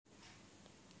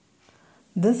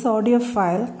This audio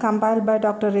file, compiled by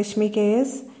Dr. Rishmi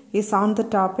KS, is on the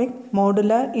topic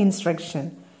Modular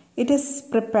Instruction. It is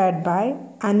prepared by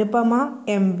Anupama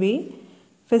MV,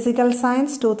 Physical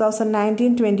Science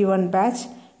 2019-21 batch,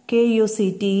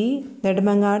 KUCTE,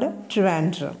 Nedumangad,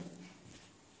 Trivandrum.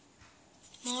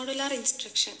 Modular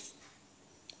instruction.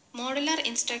 Modular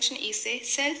instruction is a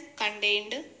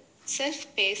self-contained,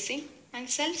 self-pacing and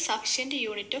self-sufficient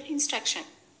unit of instruction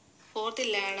for the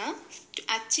learner to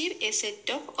achieve a set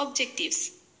of objectives.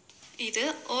 ഇത്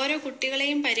ഓരോ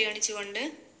കുട്ടികളെയും പരിഗണിച്ചുകൊണ്ട്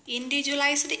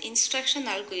individualised instruction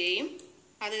നൽകുകയും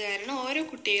അത് കാരണം ഓരോ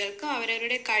കുട്ടികൾക്കും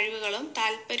അവരവരുടെ കഴിവുകളും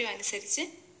താല്പര്യവും അനുസരിച്ച്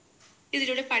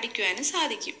ഇതിലൂടെ പഠിക്കുവാനും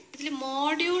സാധിക്കും. ഇതിൽ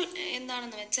മോഡ്യൂൾ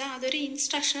എന്താണെന്ന് വെച്ചാൽ അതൊരു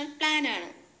ഇൻസ്ട്രക്ഷണൽ പ്ലാൻ ആണ്.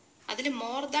 അതിൽ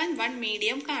മോർ ദാൻ വൺ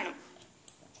മീഡിയം കാണും.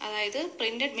 അതായത്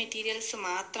പ്രിന്റഡ് മെറ്റീരിയൽസ്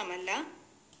മാത്രമല്ല,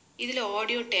 ഇതിൽ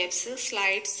audio tapes,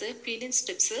 slides, film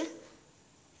strips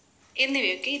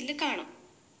എന്നിവയൊക്കെ ഇതിൽ കാണും.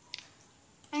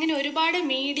 അങ്ങനെ ഒരുപാട്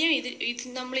മീഡിയം ഇത്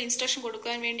നമ്മൾ ഇൻസ്ട്രക്ഷൻ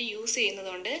കൊടുക്കാൻ വേണ്ടി യൂസ്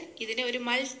ചെയ്യുന്നതുകൊണ്ട് ഇതിനെ ഒരു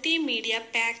മൾട്ടി മീഡിയ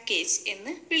പാക്കേജ്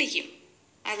എന്ന് വിളിക്കും.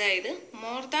 അതായത്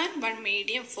more than one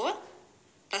medium four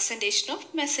presentation of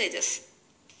messages.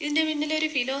 ഇതിന്റെ പിന്നിലൊരു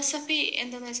ഫിലോസഫി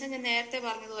എന്താണെന്ന് വെച്ചാൽ ഞാൻ നേരത്തെ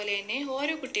പറഞ്ഞതുപോലെ തന്നെ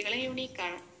ഓരോ കുട്ടികളും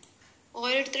യുണീക്കാണ്.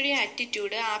 ഓരോരുത്തരുടെയും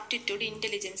ആറ്റിറ്റ്യൂഡ്, ആപ്റ്റിറ്റ്യൂഡ്,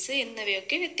 ഇന്റലിജൻസ്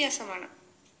എന്നിവയൊക്കെ വ്യത്യാസമാണ്.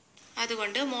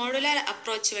 അതുകൊണ്ട് മോഡുലാർ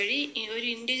അപ്രോച്ച് വഴി ഒരു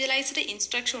ഇൻഡിവിജ്വലൈസ്ഡ്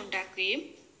ഇൻസ്ട്രക്ഷൻ ഉണ്ടാക്കുകയും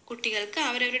കുട്ടികൾക്ക്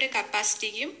അവരവരുടെ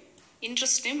കപ്പാസിറ്റിക്കും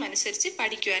ഇൻട്രസ്റ്റിനും അനുസരിച്ച്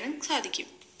പഠിക്കുവാനും സാധിക്കും.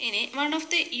 ഇനി one of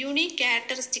the unique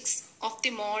characteristics of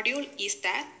the module is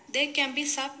that they can be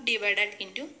sub divided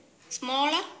into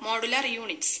smaller modular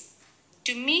units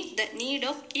to meet the need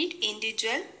of each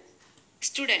individual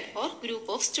student or group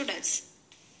of students.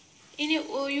 ഇനി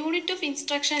unit of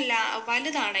instruction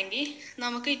വലുതാണെങ്കിൽ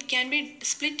നമുക്ക് it can be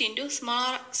split into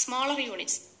smaller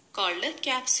units called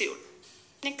capsule.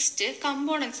 Next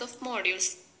components of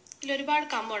modules. ഇതിൽ ഒരുപാട്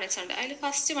components ഉണ്ട്. അതിൽ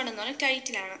first one എന്ന് പറഞ്ഞാൽ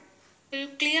ടൈറ്റിലാണ്. ഒരു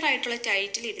ക്ലിയർ ആയിട്ടുള്ള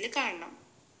ടൈറ്റിൽ ഇതിൽ കാണണം.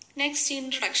 Next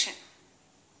introduction.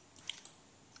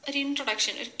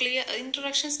 ഒരു ക്ലിയർ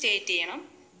ഇൻട്രൊഡക്ഷൻ സ്റ്റേറ്റ് ചെയ്യണം.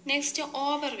 Next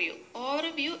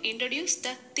overview introduce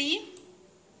the theme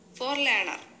for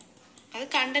learner. അത്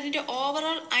കണ്ടന്റിന്റെ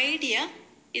ഓവറോൾ ഐഡിയ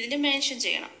ഇതിൽ മെൻഷൻ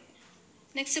ചെയ്യണം.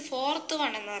 നെക്സ്റ്റ് ഫോർത്ത്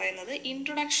വൺ എന്ന് പറയുന്നത്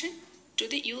ഇൻട്രൊഡക്ഷൻ ടു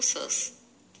ദി യൂസേഴ്സ്.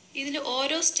 ഇതിൽ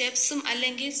ഓരോ സ്റ്റെപ്സും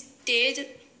അല്ലെങ്കിൽ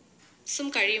സ്റ്റേജസും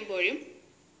കഴിയുമ്പോഴും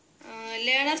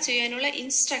ലേണർ ചെയ്യാനുള്ള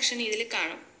ഇൻസ്ട്രക്ഷൻ ഇതിൽ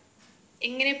കാണും.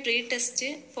 എങ്ങനെ pre test,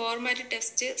 format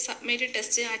test, submit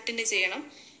test attend ചെയ്യണം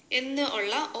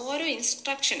എന്നുള്ള ഓരോ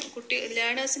ഇൻസ്ട്രക്ഷനും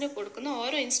ലേണേഴ്സിന് കൊടുക്കുന്ന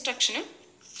ഓരോ ഇൻസ്ട്രക്ഷനും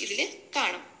ഇതിൽ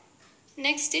കാണും.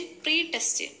 നെക്സ്റ്റ് പ്രീ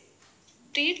ടെസ്റ്റ്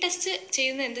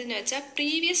ചെയ്യുന്നത് എന്തെന്ന് വെച്ചാൽ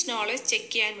പ്രീവിയസ് നോളജ്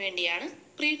ചെക്ക് ചെയ്യാൻ വേണ്ടിയാണ്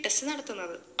പ്രീ ടെസ്റ്റ്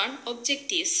നടത്തുന്നത്.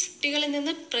 ഒബ്ജക്റ്റീവ്സ്. കുട്ടികളിൽ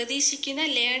നിന്ന് പ്രതീക്ഷിക്കുന്ന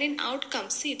ലേണിംഗ്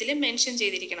ഔട്ട്കംസ് ഇതിൽ മെൻഷൻ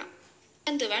ചെയ്തിരിക്കണം.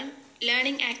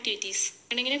 Learning activities.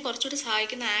 ലേണിങ്ങിനെ കുറച്ചുകൂടി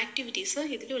സഹായിക്കുന്ന ആക്ടിവിറ്റീസ്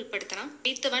ഇതിൽ ഉൾപ്പെടുത്തണം.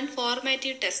 8th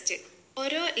formative test.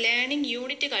 ഓരോ ലേണിംഗ്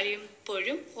യൂണിറ്റ്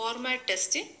കഴിയുമ്പോഴും ഫോർമാറ്റ്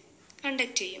ടെസ്റ്റ്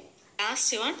കണ്ടക്ട് ചെയ്യും.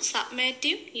 Last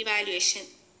summative evaluation.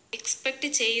 എക്സ്പെക്ട്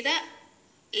ചെയ്ത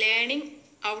ലേണിംഗ്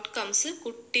ഔട്ട്കംസ്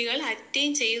കുട്ടികൾ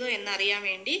അറ്റൈൻ ചെയ്തോ എന്നറിയാൻ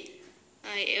വേണ്ടി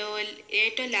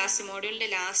ഏറ്റവും ലാസ്റ്റ് മോഡ്യൂളിന്റെ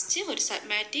ലാസ്റ്റ് ഒരു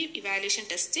സബ്മാറ്റീവ് ഇവാലുവേഷൻ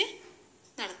ടെസ്റ്റ്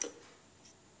നടത്തും.